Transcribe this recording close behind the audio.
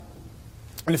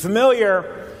In a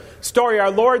familiar story, our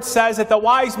Lord says that the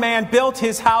wise man built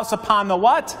his house upon the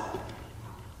what?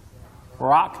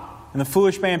 Rock. And the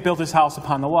foolish man built his house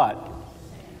upon the what?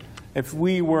 If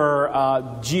we were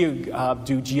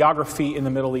do geography in the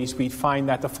Middle East, we'd find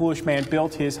that the foolish man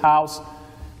built his house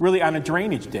really on a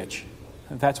drainage ditch.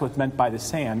 That's what's meant by the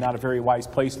sand. Not a very wise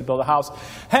place to build a house.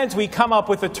 Hence, we come up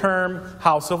with the term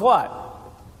house of what?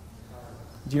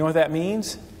 Do you know what that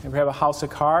means? Ever have a house of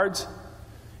cards?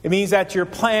 It means that your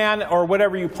plan, or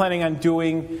whatever you're planning on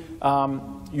doing,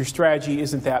 your strategy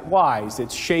isn't that wise.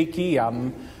 It's shaky,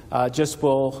 just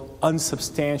will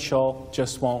unsubstantial,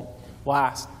 just won't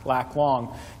lack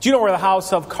long. Do you know where the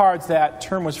House of Cards, that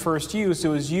term was first used? It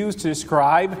was used to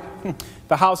describe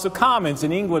the House of Commons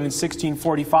in England in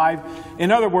 1645. In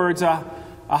other words, a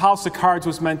House of Cards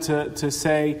was meant to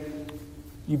say,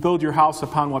 you build your house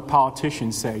upon what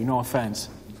politicians say. No offense.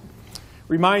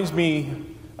 Reminds me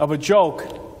of a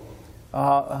joke.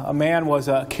 A man was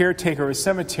a caretaker of a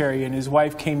cemetery, and his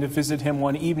wife came to visit him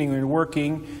one evening. They were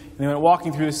working, and they went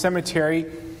walking through the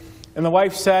cemetery, and the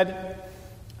wife said,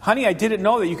 "Honey, I didn't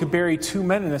know that you could bury two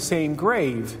men in the same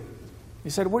grave." He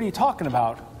said, "What are you talking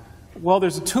about?" "Well,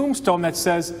 there's a tombstone that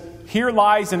says, 'Here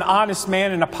lies an honest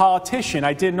man and a politician.'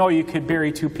 I didn't know you could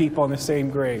bury two people in the same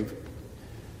grave."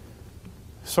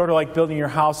 Sort of like building your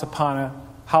house upon a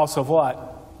house of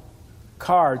what?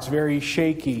 Cards, very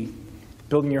shaky.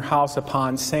 Building your house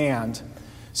upon sand.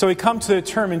 So we come to the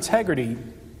term integrity. Do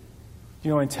you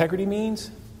know what integrity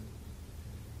means?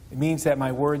 It means that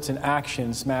my words and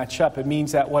actions match up. It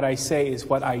means that what I say is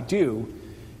what I do.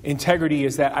 Integrity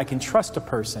is that I can trust a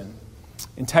person.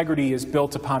 Integrity is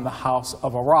built upon the house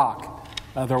of a rock.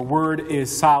 Their word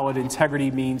is solid.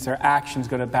 Integrity means their action's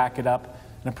going to back it up,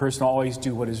 and a person will always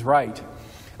do what is right.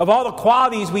 Of all the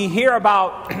qualities we hear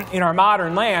about in our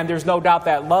modern land, there's no doubt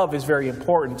that love is very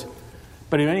important.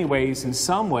 But in many ways, in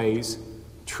some ways,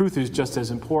 truth is just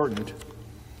as important.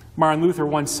 Martin Luther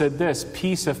once said this,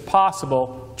 "Peace if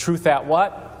possible, truth at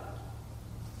what?"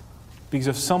 Because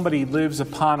if somebody lives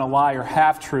upon a lie or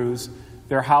half-truths,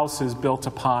 their house is built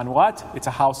upon what? It's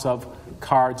a house of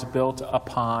cards built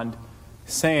upon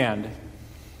sand.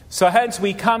 So hence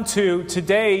we come to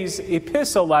today's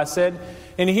epistle lesson,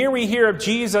 and here we hear of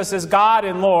Jesus as God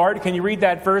and Lord. Can you read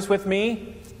that verse with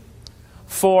me?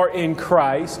 For in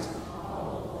Christ...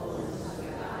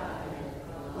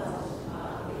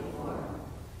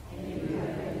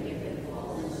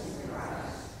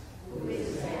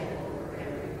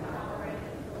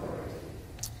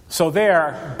 So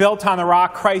there, built on the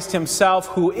rock, Christ himself,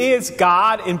 who is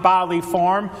God in bodily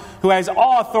form, who has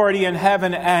all authority in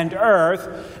heaven and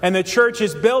earth, and the church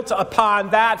is built upon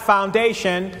that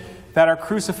foundation, that our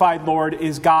crucified Lord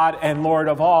is God and Lord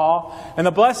of all. And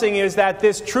the blessing is that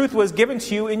this truth was given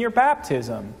to you in your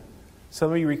baptism. So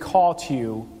let me recall to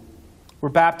you, we're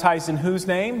baptized in whose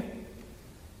name?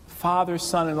 Father,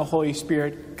 Son, and the Holy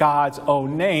Spirit, God's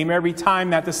own name. Every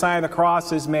time that the sign of the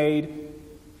cross is made,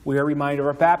 we are reminded of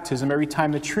our baptism. Every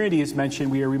time the Trinity is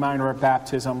mentioned, we are reminded of our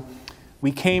baptism.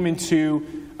 We came into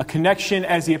a connection,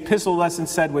 as the epistle lesson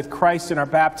said, with Christ in our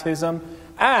baptism.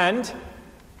 And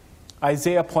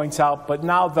Isaiah points out, "But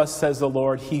now thus says the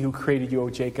Lord, He who created you,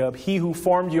 O Jacob, He who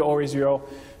formed you, O Israel,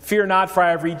 fear not, for I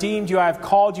have redeemed you, I have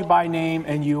called you by name,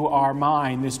 and you are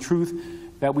mine." This truth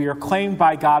that we are claimed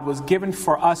by God was given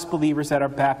for us believers at our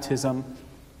baptism,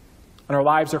 and our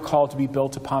lives are called to be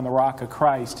built upon the rock of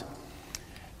Christ.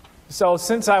 So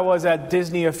since I was at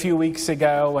Disney a few weeks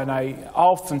ago, and I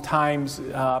oftentimes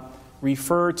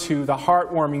refer to the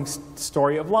heartwarming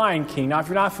story of Lion King. Now, if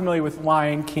you're not familiar with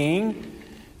Lion King,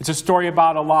 it's a story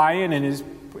about a lion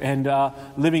and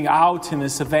living out in the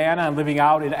savannah and living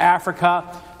out in Africa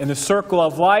in the circle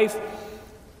of life.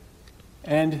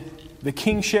 And the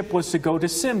kingship was to go to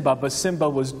Simba, but Simba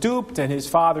was duped and his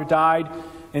father died.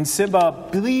 And Simba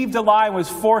believed the lion was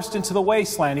forced into the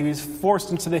wasteland. He was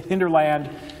forced into the hinterland,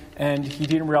 and he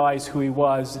didn't realize who he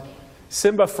was.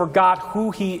 Simba forgot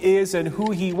who he is and who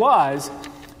he was,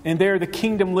 and there the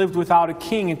kingdom lived without a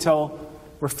king until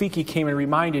Rafiki came and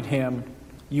reminded him,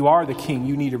 "You are the king.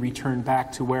 You need to return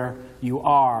back to where you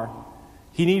are."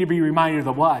 He needed to be reminded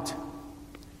of what?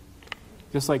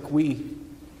 Just like we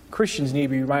Christians need to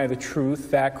be reminded of the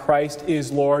truth that Christ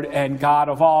is Lord and God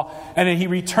of all. And then he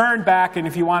returned back, and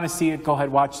if you want to see it, go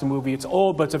ahead, watch the movie. It's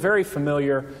old, but it's a very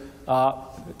familiar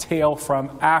tale from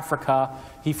Africa.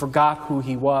 He forgot who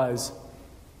he was.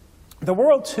 The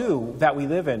world, too, that we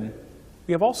live in,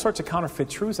 we have all sorts of counterfeit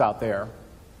truths out there.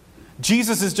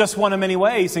 Jesus is just one of many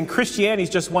ways, and Christianity is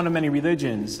just one of many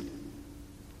religions.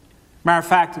 Matter of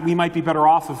fact, we might be better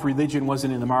off if religion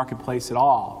wasn't in the marketplace at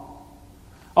all.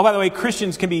 Oh, by the way,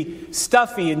 Christians can be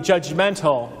stuffy and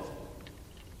judgmental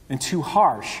and too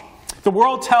harsh. The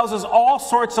world tells us all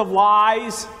sorts of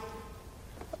lies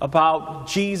about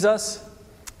Jesus,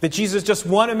 that Jesus is just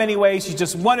one of many ways, he's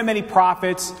just one of many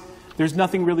prophets. There's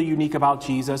nothing really unique about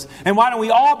Jesus. And why don't we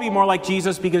all be more like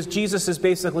Jesus? Because Jesus is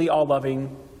basically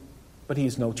all-loving, but he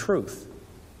is no truth.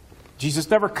 Jesus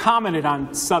never commented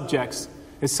on subjects,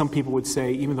 as some people would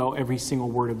say, even though every single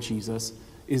word of Jesus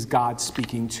is God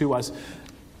speaking to us.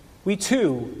 We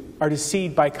too are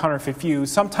deceived by counterfeit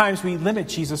views. Sometimes we limit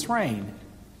Jesus' reign.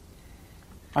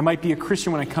 I might be a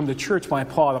Christian when I come to church, when I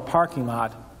pull out of the parking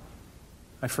lot,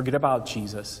 I forget about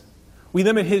Jesus. We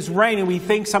limit his reign, and we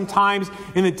think sometimes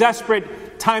in the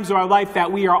desperate times of our life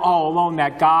that we are all alone,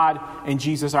 that God and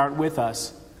Jesus aren't with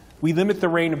us. We limit the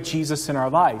reign of Jesus in our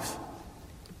life.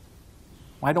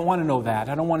 I don't want to know that.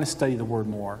 I don't want to study the Word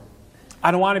more.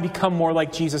 I don't want to become more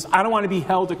like Jesus. I don't want to be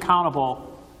held accountable.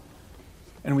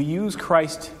 And we use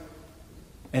Christ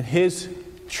and his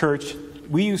church.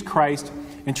 We use Christ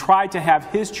and try to have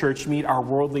his church meet our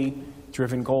worldly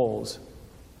driven goals.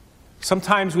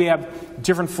 Sometimes we have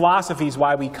different philosophies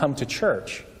why we come to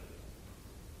church.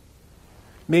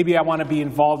 Maybe I want to be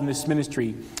involved in this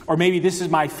ministry. Or maybe this is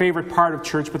my favorite part of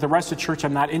church, but the rest of church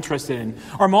I'm not interested in.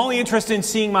 Or I'm only interested in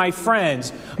seeing my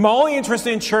friends. I'm only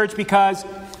interested in church because,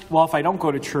 well, if I don't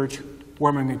go to church,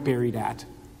 where am I going to get buried at?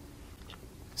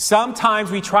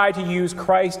 Sometimes we try to use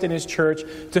Christ and his church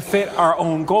to fit our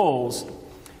own goals.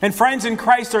 And friends in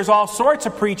Christ, there's all sorts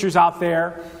of preachers out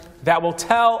there that will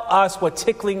tell us what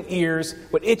tickling ears,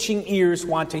 what itching ears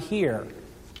want to hear.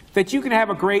 That you can have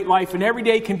a great life and every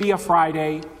day can be a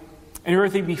Friday and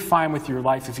everything be fine with your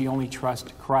life if you only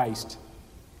trust Christ.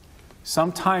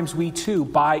 Sometimes we too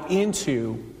buy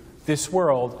into this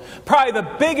world. Probably the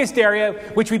biggest area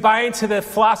which we buy into the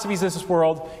philosophies of this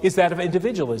world is that of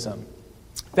individualism.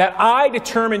 That I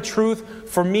determine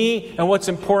truth for me and what's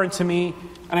important to me,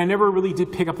 and I never really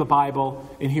did pick up the Bible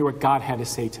and hear what God had to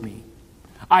say to me.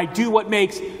 I do what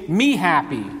makes me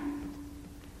happy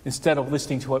instead of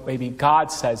listening to what maybe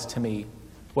God says to me,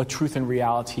 what truth and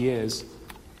reality is.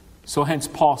 So hence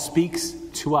Paul speaks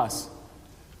to us.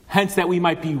 Hence that we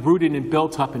might be rooted and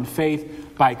built up in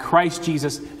faith by Christ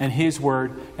Jesus and his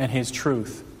word and his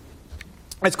truth.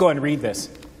 Let's go ahead and read this.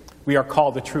 We are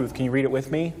called to truth. Can you read it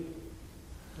with me?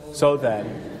 So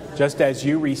then, just as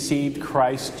you received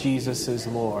Christ Jesus as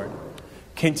Lord,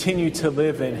 continue to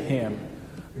live in him,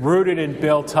 rooted and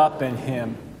built up in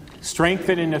him,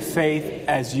 strengthened in the faith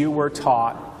as you were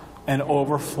taught, and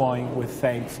overflowing with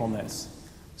thankfulness.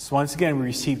 So once again, we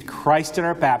received Christ in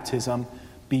our baptism,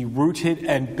 be rooted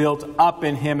and built up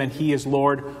in him, and he is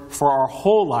Lord for our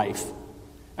whole life,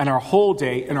 and our whole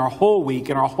day, and our whole week,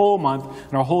 and our whole month,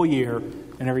 and our whole year,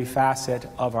 and every facet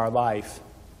of our life.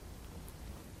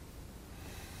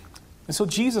 And so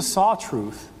Jesus saw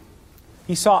truth.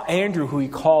 He saw Andrew, who he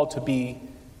called to be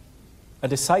a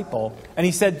disciple. And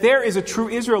he said, there is a true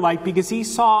Israelite, because he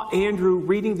saw Andrew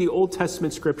reading the Old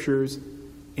Testament scriptures,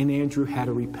 and Andrew had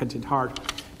a repentant heart.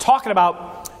 Talking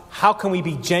about how can we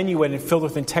be genuine and filled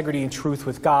with integrity and truth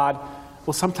with God?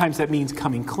 Well, sometimes that means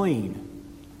coming clean.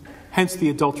 Hence the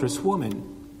adulterous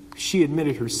woman. She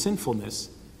admitted her sinfulness.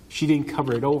 She didn't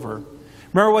cover it over.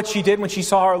 Remember what she did when she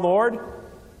saw our Lord?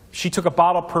 She took a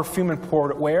bottle of perfume and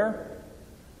poured it where?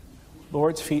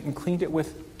 Lord's feet, and cleaned it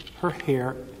with her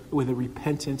hair with a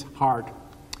repentant heart.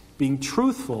 Being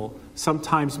truthful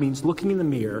sometimes means looking in the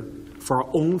mirror for our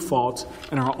own faults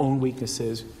and our own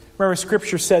weaknesses. Remember,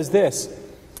 Scripture says this: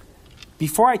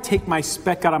 before I take my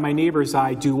speck out of my neighbor's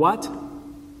eye, do what?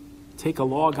 Take a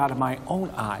log out of my own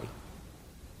eye.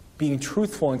 Being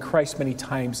truthful in Christ many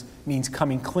times means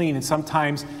coming clean, and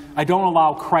sometimes I don't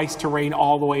allow Christ to reign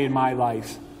all the way in my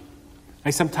life. I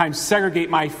sometimes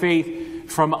segregate my faith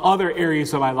from other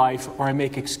areas of my life, or I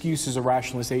make excuses or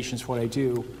rationalizations for what I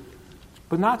do.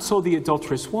 But not so the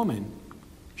adulterous woman.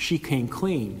 She came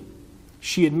clean.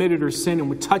 She admitted her sin and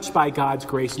was touched by God's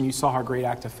grace, and you saw her great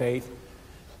act of faith.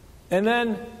 And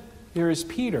then there is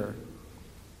Peter.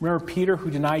 Remember Peter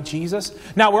who denied Jesus?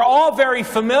 Now we're all very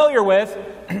familiar with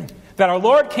that our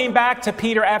Lord came back to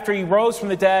Peter after he rose from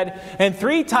the dead and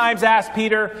 3 times asked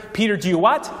Peter, Peter, do you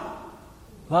what?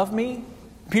 Love me?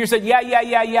 Peter said, yeah.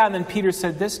 And then Jesus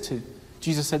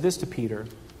said this to Peter: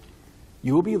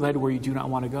 you will be led where you do not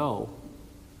want to go.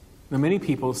 Now many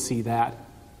people see that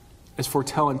as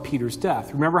foretelling Peter's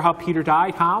death. Remember how Peter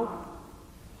died? How?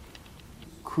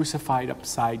 Crucified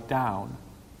upside down.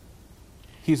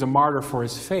 He's a martyr for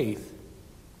his faith.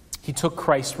 He took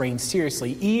Christ's reign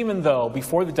seriously, even though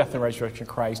before the death and resurrection of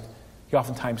Christ, he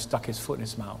oftentimes stuck his foot in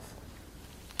his mouth.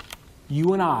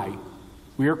 You and I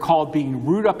We are called being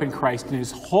rooted up in Christ in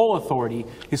his whole authority,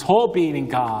 his whole being in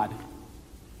God.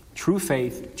 True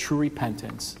faith, true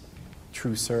repentance,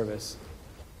 true service.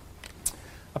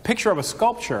 A picture of a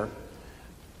sculpture,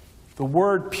 the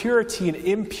word purity and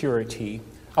impurity.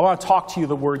 I want to talk to you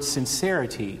the word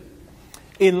sincerity.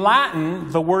 In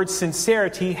Latin, the word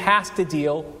sincerity has to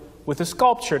deal with a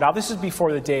sculpture. Now, this is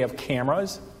before the day of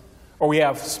cameras, or we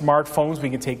have smartphones we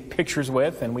can take pictures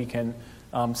with, and we can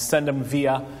send them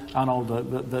via, I don't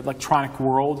know, the electronic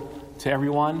world to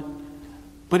everyone.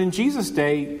 But in Jesus'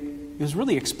 day, it was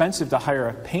really expensive to hire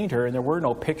a painter, and there were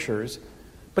no pictures.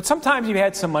 But sometimes if you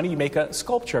had some money, you make a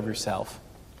sculpture of yourself.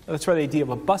 That's where the idea of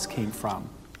a bust came from.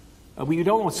 We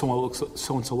don't know what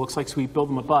so-and-so looks like, so we build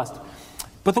them a bust.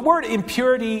 But the word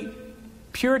purity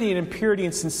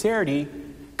and sincerity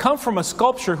come from a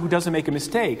sculptor who doesn't make a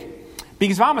mistake.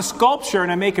 Because if I'm a sculptor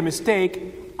and I make a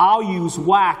mistake, I'll use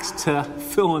wax to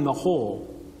fill in the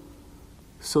hole.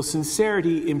 So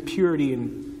sincerity and purity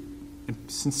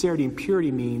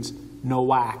means no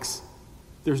wax.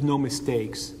 There's no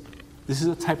mistakes. This is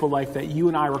a type of life that you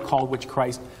and I were called, which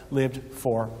Christ lived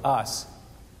for us.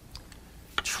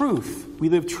 Truth. We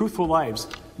live truthful lives.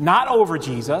 Not over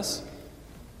Jesus.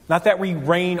 Not that we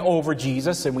reign over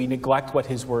Jesus and we neglect what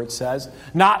his word says.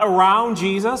 Not around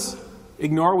Jesus.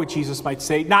 Ignore what Jesus might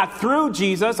say. Not through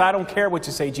Jesus. I don't care what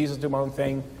you say. Jesus, do my own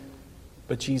thing.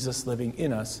 But Jesus living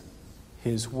in us.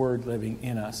 His word living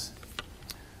in us.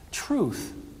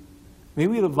 Truth. May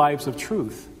we live lives of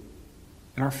truth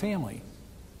in our family.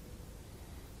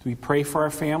 Do we pray for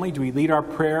our family? Do we lead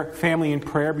our family in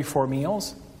prayer before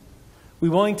meals? We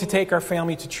willing to take our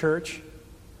family to church?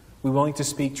 We willing to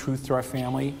speak truth to our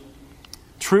family?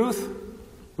 Truth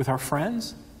with our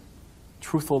friends?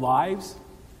 Truthful lives?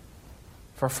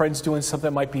 If our friend's doing something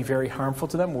that might be very harmful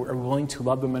to them, are we willing to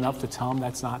love them enough to tell them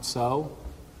that's not so?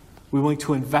 Are we willing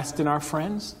to invest in our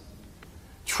friends?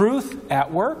 Truth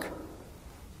at work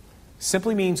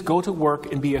simply means go to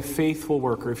work and be a faithful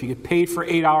worker. If you get paid for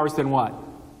 8 hours, then what?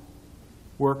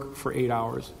 Work for 8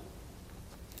 hours.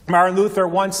 Martin Luther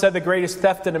once said the greatest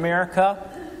theft in America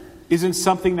isn't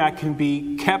something that can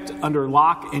be kept under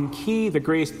lock and key. The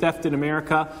greatest theft in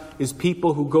America is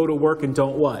people who go to work and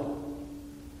don't what?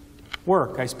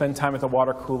 Work. I spend time at the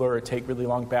water cooler or take really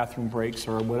long bathroom breaks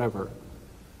or whatever.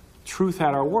 Truth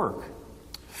at our work.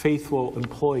 Faithful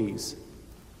employees.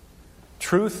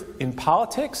 Truth in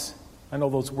politics. I know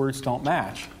those words don't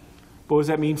match. But what does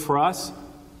that mean for us?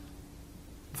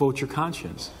 Vote your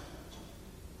conscience.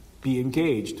 Be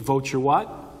engaged. Vote your what?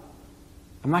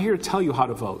 I'm not here to tell you how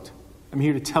to vote. I'm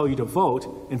here to tell you to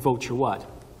vote and vote your what?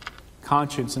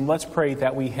 Conscience. And let's pray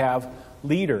that we have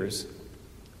leaders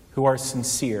who are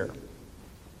sincere.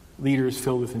 Leaders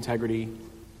filled with integrity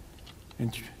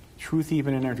and truth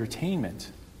even in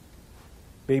entertainment.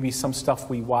 Maybe some stuff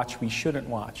we watch we shouldn't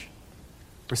watch.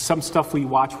 Or some stuff we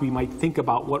watch we might think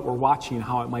about what we're watching and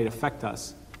how it might affect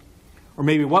us. Or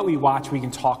maybe what we watch we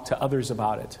can talk to others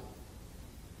about it.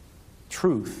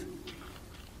 Truth.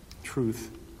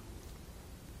 Truth.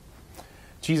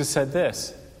 Jesus said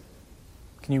this.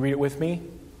 Can you read it with me?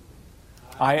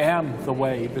 I am the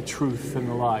way, the truth, and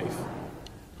the life.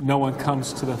 No one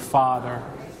comes to the Father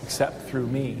except through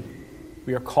me.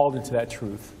 We are called into that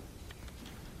truth.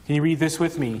 Can you read this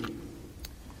with me?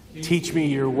 Teach me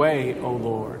your way, O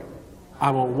Lord.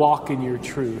 I will walk in your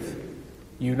truth.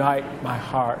 Unite my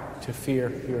heart to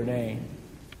fear your name.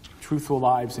 Truthful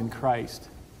lives in Christ.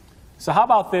 So how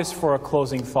about this for a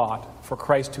closing thought for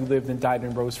Christ who lived and died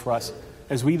and rose for us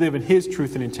as we live in his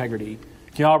truth and integrity?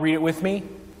 Can you all read it with me?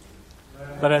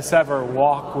 Let us ever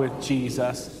walk with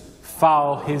Jesus,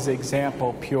 follow his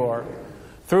example pure,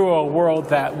 through a world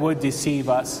that would deceive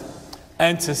us,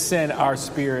 and to sin our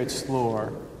spirits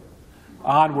lure.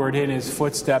 Onward in his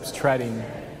footsteps treading,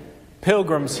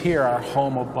 pilgrims here our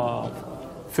home above,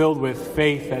 filled with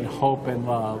faith and hope and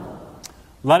love.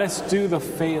 Let us do the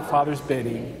Father's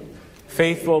bidding.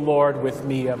 Faithful Lord, with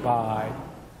me abide.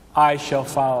 I shall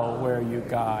follow where you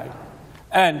guide.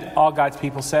 And all God's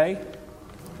people say,